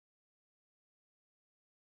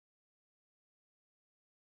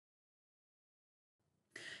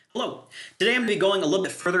Hello. Today I'm going to be going a little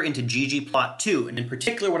bit further into ggplot2, and in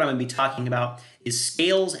particular what I'm going to be talking about is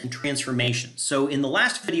scales and transformations. So in the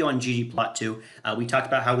last video on ggplot2, we talked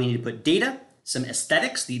about how we need to put data, some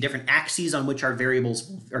aesthetics, the different axes on which our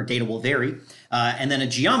variables or data will vary, and then a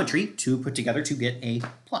geometry to put together to get a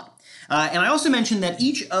plot. And I also mentioned that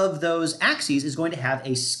each of those axes is going to have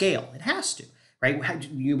a scale. It has to. Right?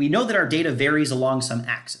 We know that our data varies along some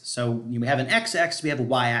axis. So we have an x-axis, we have a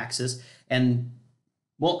y-axis, and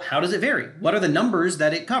well, how does it vary? What are the numbers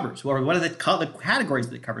that it covers? Or what are the categories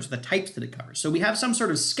that it covers, the types that it covers? So we have some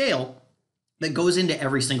sort of scale that goes into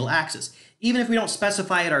every single axis. Even if we don't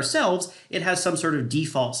specify it ourselves, it has some sort of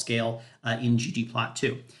default scale in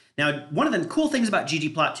ggplot2. Now, one of the cool things about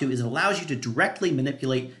ggplot2 is it allows you to directly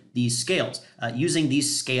manipulate these scales using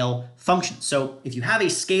these scale functions. So if you have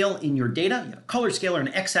a scale in your data, you have a color scale or an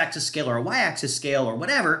x-axis scale or a y-axis scale or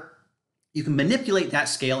whatever, you can manipulate that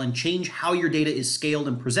scale and change how your data is scaled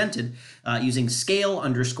and presented using scale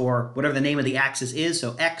underscore, whatever the name of the axis is,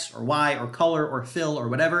 so X or Y or color or fill or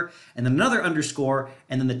whatever, and then another underscore,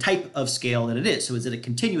 and then the type of scale that it is. So is it a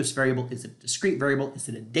continuous variable? Is it a discrete variable? Is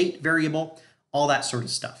it a date variable? All that sort of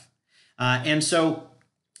stuff. And so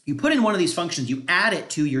you put in one of these functions, you add it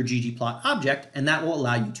to your ggplot object, and that will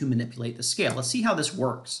allow you to manipulate the scale. Let's see how this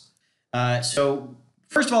works.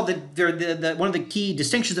 First of all, one of the key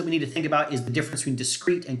distinctions that we need to think about is the difference between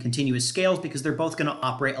discrete and continuous scales, because they're both going to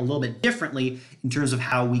operate a little bit differently in terms of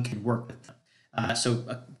how we can work with them. So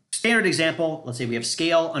a standard example, let's say we have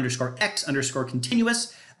scale underscore x underscore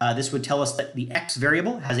continuous. This would tell us that the x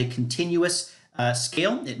variable has a continuous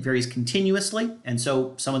scale. It varies continuously. And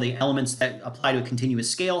so some of the elements that apply to a continuous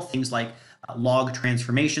scale, things like log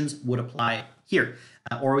transformations, would apply here.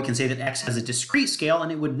 Or we can say that x has a discrete scale,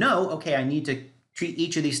 and it would know, okay, I need to treat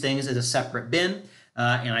each of these things as a separate bin,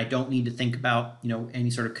 and I don't need to think about any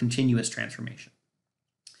sort of continuous transformation.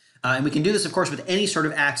 And we can do this, of course, with any sort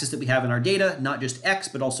of axis that we have in our data, not just x,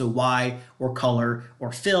 but also y, or color,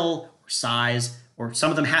 or fill, or size, or some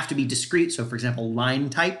of them have to be discrete. So, for example, line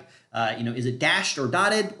type, is it dashed or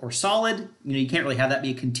dotted or solid? You can't really have that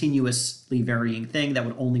be a continuously varying thing. That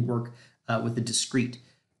would only work with a discrete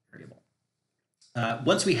variable.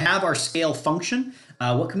 Once we have our scale function,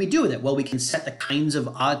 what can we do with it? Well, we can set the kinds of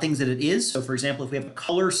odd things that it is. So for example, if we have a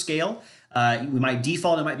color scale, we might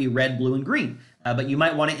default, it might be red, blue, and green, but you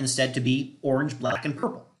might want it instead to be orange, black, and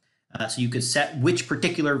purple. So you could set which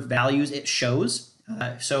particular values it shows.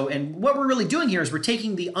 And what we're really doing here is we're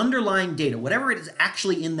taking the underlying data, whatever it is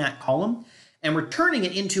actually in that column, and we're turning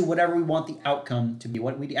it into whatever we want the outcome to be,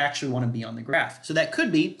 what we actually want to be on the graph. So that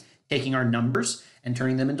could be taking our numbers and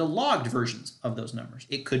turning them into logged versions of those numbers.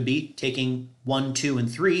 It could be taking 1, 2, and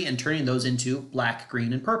 3 and turning those into black,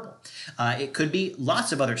 green, and purple. It could be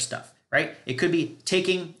lots of other stuff, right? It could be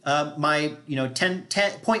taking my 0.1,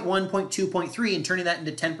 0.2, 0.3 and turning that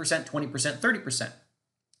into 10%, 20%, 30%.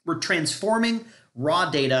 We're transforming raw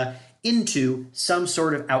data into some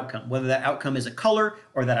sort of outcome, whether that outcome is a color,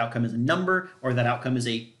 or that outcome is a number, or that outcome is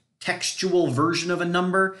a textual version of a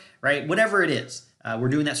number, right? Whatever it is. We're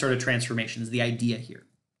doing that sort of transformation is the idea here.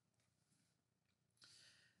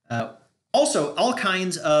 Also, all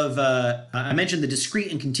kinds of, I mentioned the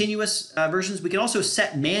discrete and continuous versions. We can also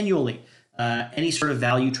set manually any sort of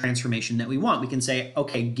value transformation that we want. We can say,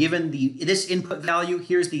 okay, given this input value,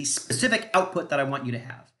 here's the specific output that I want you to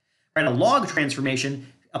have. Right? A log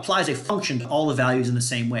transformation applies a function to all the values in the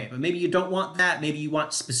same way, but maybe you don't want that. Maybe you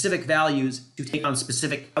want specific values to take on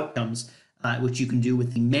specific outcomes, which you can do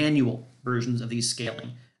with the manual versions of these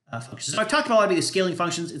scaling functions. So I've talked about a lot of these scaling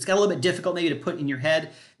functions. It's got a little bit difficult maybe to put in your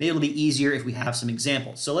head. Maybe it'll be easier if we have some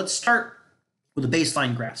examples. So let's start with a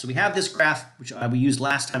baseline graph. So we have this graph, which we used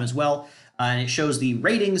last time as well, and it shows the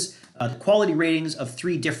ratings, the quality ratings of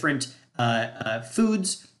 3 different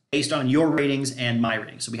foods based on your ratings and my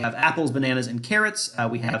ratings. So we have apples, bananas, and carrots.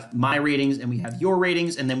 We have my ratings, and we have your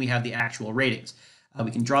ratings, and then we have the actual ratings.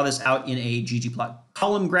 We can draw this out in a ggplot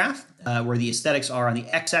column graph where the aesthetics are on the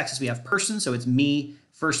x-axis. We have person, so it's me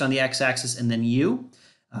first on the x-axis and then you.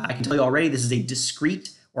 I can tell you already this is a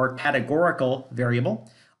discrete or categorical variable.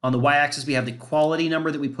 On the y-axis, we have the quality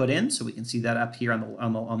number that we put in, so we can see that up here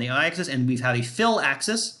on the y-axis, and we have a fill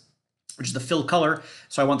axis, which is the fill color.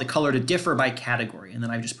 So I want the color to differ by category, and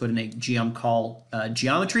then I've just put in a geom_col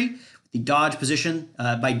geometry. The dodge position,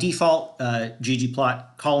 by default,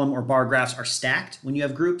 ggplot column or bar graphs are stacked when you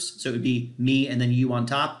have groups. So it would be me and then you on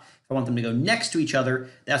top. If I want them to go next to each other,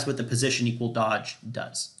 that's what the position equal dodge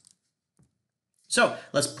does. So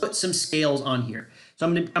let's put some scales on here. So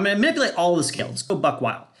I'm gonna manipulate all of the scales. Let's go buck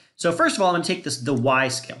wild. So first of all, I'm going to take the y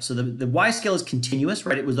scale. So the y scale is continuous,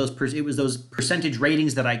 right? It was those percentage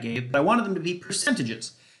ratings that I gave, but I wanted them to be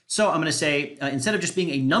percentages. So I'm going to say, instead of just being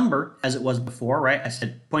a number as it was before, right? I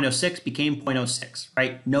said 0.06 became 0.06,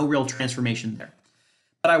 right? No real transformation there.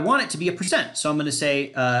 But I want it to be a percent. So I'm going to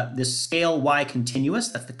say this scale y continuous.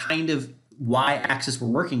 That's the kind of y-axis we're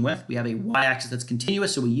working with. We have a y-axis that's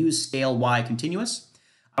continuous, so we use scale y continuous.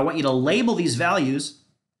 I want you to label these values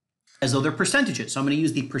as though they're percentages. So I'm going to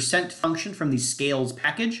use the percent function from the scales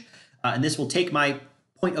package, and this will take my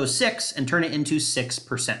 0.06 and turn it into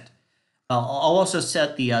 6%. I'll also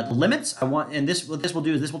set the limits. And what this will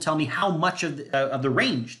do is this will tell me how much of the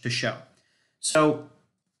range to show. So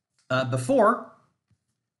before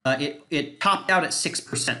it topped out at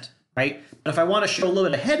 6%, right? But if I want to show a little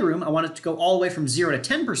bit of headroom, I want it to go all the way from 0 to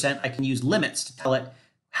 10%. I can use limits to tell it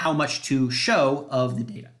how much to show of the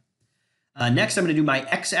data. Next, I'm going to do my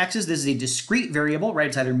x-axis. This is a discrete variable, right?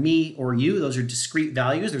 It's either me or you. Those are discrete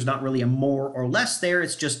values. There's not really a more or less there.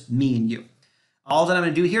 It's just me and you. All that I'm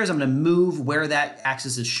going to do here is I'm going to move where that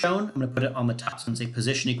axis is shown. I'm going to put it on the top. So I'm going to say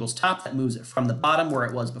position equals top. That moves it from the bottom where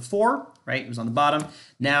it was before, right? It was on the bottom.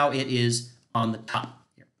 Now it is on the top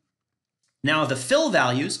here. Now the fill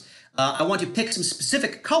values, I want to pick some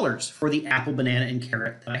specific colors for the apple, banana, and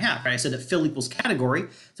carrot that I have. Right? I said that fill equals category,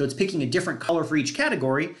 so it's picking a different color for each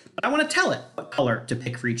category, but I want to tell it what color to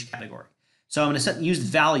pick for each category. So I'm going to use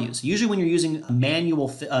values. Usually when you're using a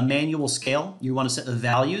manual scale, you want to set the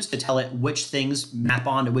values to tell it which things map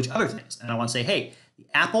on to which other things. And I want to say, hey, the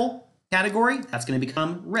apple category, that's going to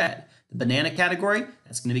become red. The banana category,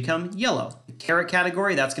 that's going to become yellow. The carrot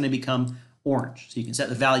category, that's going to become orange. So you can set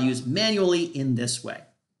the values manually in this way.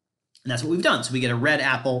 And that's what we've done. So we get a red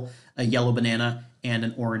apple, a yellow banana, and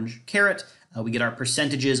an orange carrot. We get our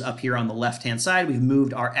percentages up here on the left-hand side. We've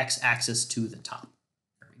moved our x-axis to the top.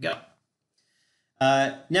 There we go.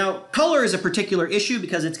 Now, color is a particular issue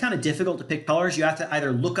because it's kind of difficult to pick colors. You have to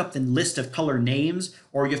either look up the list of color names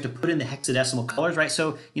or you have to put in the hexadecimal colors, right?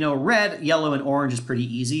 So, you know, red, yellow, and orange is pretty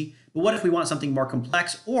easy. But what if we want something more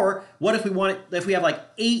complex? Or what if we have like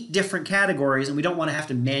 8 different categories and we don't want to have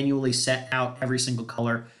to manually set out every single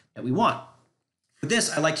color that we want? For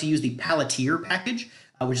this, I like to use the Palettier package,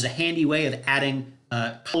 which is a handy way of adding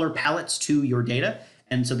color palettes to your data.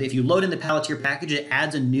 And so if you load in the Palettier package, it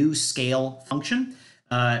adds a new scale function.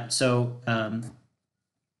 The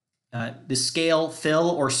scale fill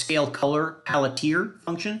or scale color Palettier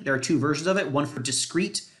function, there are 2 versions of it, one for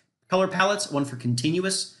discrete color palettes, one for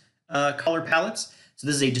continuous color palettes. So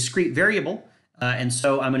this is a discrete variable. And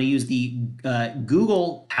so I'm going to use the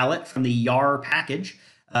Google palette from the YAR package.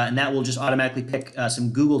 And that will just automatically pick some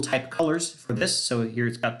Google type colors for this. So here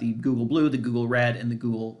it's got the Google blue, the Google red, and the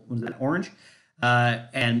Google, what is that, orange.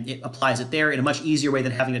 And it applies it there in a much easier way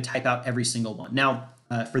than having to type out every single one. Now,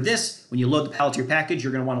 for this, when you load the Palettier package,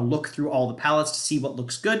 you're going to want to look through all the palettes to see what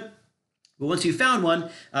looks good. But once you've found one,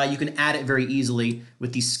 you can add it very easily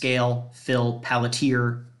with the scale fill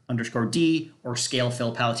Palettier _D or scale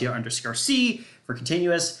fill Palettier _C for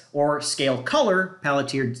continuous, or scale color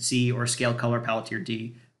Palettier C or scale color Palettier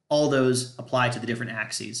D. All those apply to the different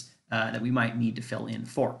axes that we might need to fill in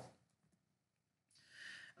for.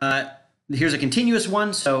 Here's a continuous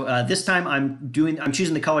one. So this time I'm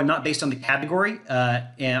choosing the color not based on the category,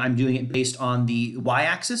 and I'm doing it based on the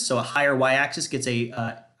y-axis. So a higher y-axis gets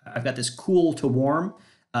I've got this cool to warm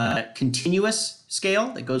continuous scale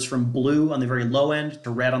that goes from blue on the very low end to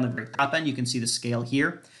red on the very top end. You can see the scale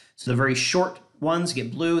here. So the very short ones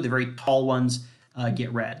get blue, the very tall ones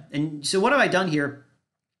get red. And so what have I done here?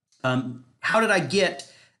 How did I get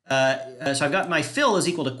so I've got my fill is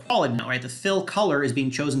equal to quality now, right? The fill color is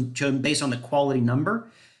being chosen based on the quality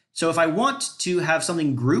number. So if I want to have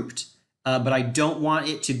something grouped, but I don't want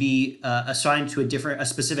it to be assigned to a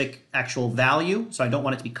specific actual value, so I don't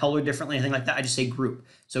want it to be colored differently, anything like that, I just say group.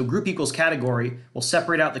 So group equals category will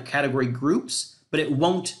separate out the category groups, but it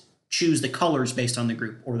won't choose the colors based on the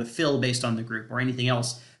group or the fill based on the group or anything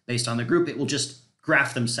else based on the group. It will just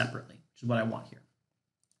graph them separately, which is what I want here.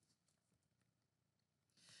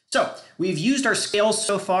 So we've used our scales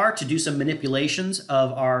so far to do some manipulations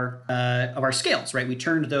of our scales, right? We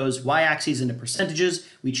turned those y-axes into percentages.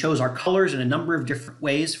 We chose our colors in a number of different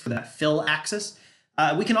ways for that fill axis.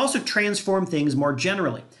 We can also transform things more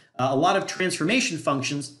generally. A lot of transformation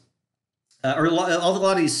functions, or a lot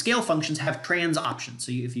of these scale functions have trans options.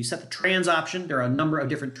 So if you set the trans option, there are a number of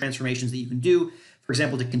different transformations that you can do. For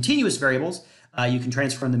example, to continuous variables, you can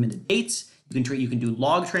transform them into dates. You can do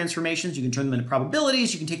log transformations. You can turn them into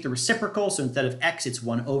probabilities. You can take the reciprocal. So instead of x, it's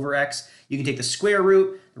 1 over x. You can take the square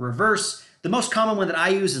root, the reverse. The most common one that I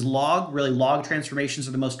use is log. Really, log transformations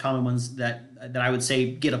are the most common ones that that I would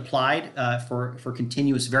say get applied for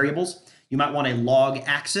continuous variables. You might want a log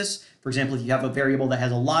axis. For example, if you have a variable that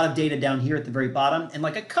has a lot of data down here at the very bottom and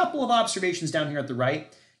like a couple of observations down here at the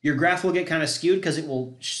right, your graph will get kind of skewed because it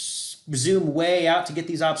will zoom way out to get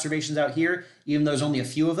these observations out here, even though there's only a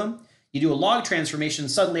few of them. You do a log transformation,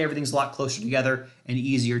 suddenly everything's a lot closer together and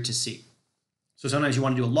easier to see. So sometimes you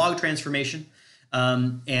want to do a log transformation,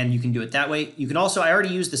 and you can do it that way. You can also, I already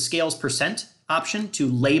used the scales percent option to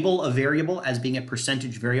label a variable as being a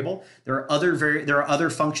percentage variable. There are other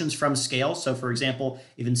functions from scales. So for example,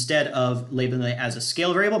 if instead of labeling it as a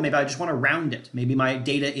scale variable, maybe I just want to round it. Maybe my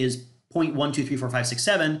data is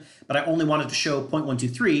 0.1234567, but I only wanted to show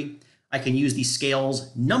 0.123. I can use the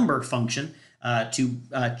scales number function to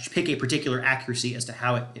pick a particular accuracy as to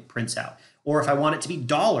how it prints out. Or if I want it to be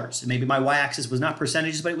dollars, maybe my y-axis was not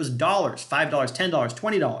percentages, but it was dollars, $5, $10,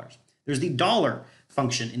 $20. There's the dollar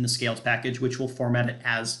function in the scales package, which will format it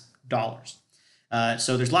as dollars.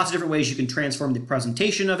 So there's lots of different ways you can transform the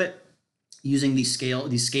presentation of it using the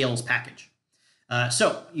scales package.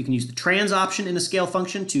 So you can use the trans option in the scale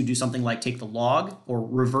function to do something like take the log or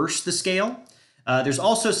reverse the scale. There's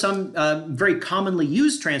also some very commonly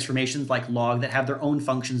used transformations like log that have their own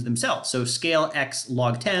functions themselves. So scale x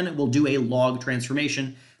log 10 will do a log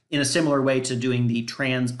transformation in a similar way to doing the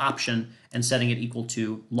trans option and setting it equal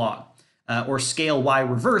to log. Or scale y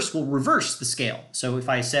reverse will reverse the scale. So if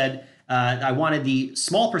I said I wanted the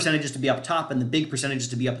small percentages to be up top and the big percentages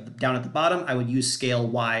to be down at the bottom, I would use scale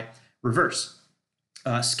y reverse.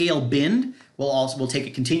 Scale bin will take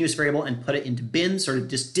a continuous variable and put it into bins, sort of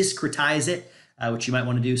just discretize it, which you might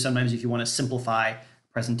want to do sometimes if you want to simplify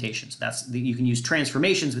presentations. You can use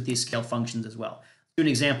transformations with these scale functions as well. Let's do an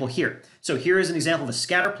example here. So here is an example of a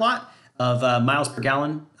scatter plot of miles per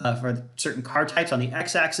gallon for certain car types on the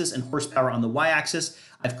x-axis and horsepower on the y-axis.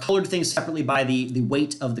 I've colored things separately by the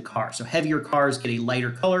weight of the car. So heavier cars get a lighter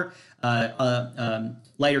color,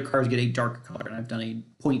 lighter cars get a darker color, and I've done a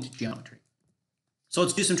point geometry. So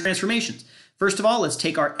let's do some transformations. First of all, let's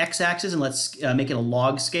take our x-axis and let's make it a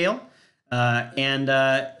log scale.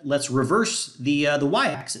 Let's reverse the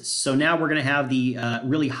y-axis. So now we're going to have the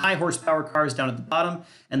really high horsepower cars down at the bottom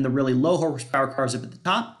and the really low horsepower cars up at the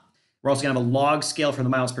top. We're also going to have a log scale for the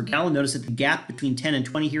miles per gallon. Notice that the gap between 10 and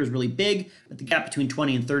 20 here is really big, but the gap between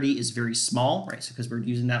 20 and 30 is very small, right? So because we're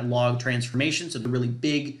using that log transformation, so the really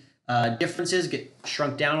big differences get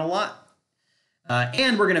shrunk down a lot.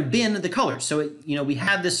 And we're going to bin the colors. So we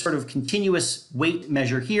have this sort of continuous weight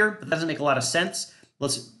measure here, but that doesn't make a lot of sense.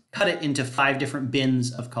 Let's cut it into 5 different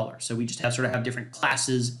bins of color. So we just have different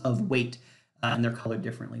classes of weight, and they're colored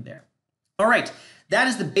differently there. All right, that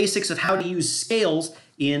is the basics of how to use scales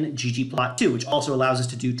in ggplot2, which also allows us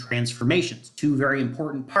to do transformations, 2 very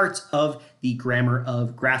important parts of the grammar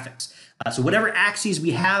of graphics. So whatever axes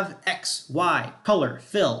we have, x, y, color,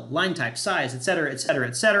 fill, line type, size, etc., etc.,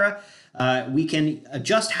 etc., we can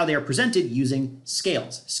adjust how they are presented using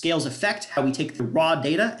scales. Scales affect how we take the raw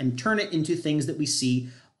data and turn it into things that we see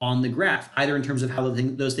on the graph, either in terms of how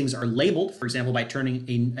those things are labeled, for example, by turning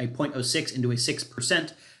a 0.06 into a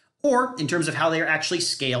 6%, or in terms of how they are actually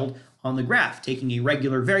scaled on the graph, taking a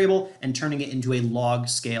regular variable and turning it into a log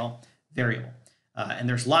scale variable. And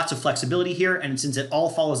there's lots of flexibility here, and since it all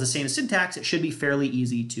follows the same syntax, it should be fairly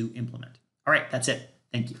easy to implement. All right, that's it.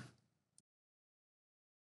 Thank you.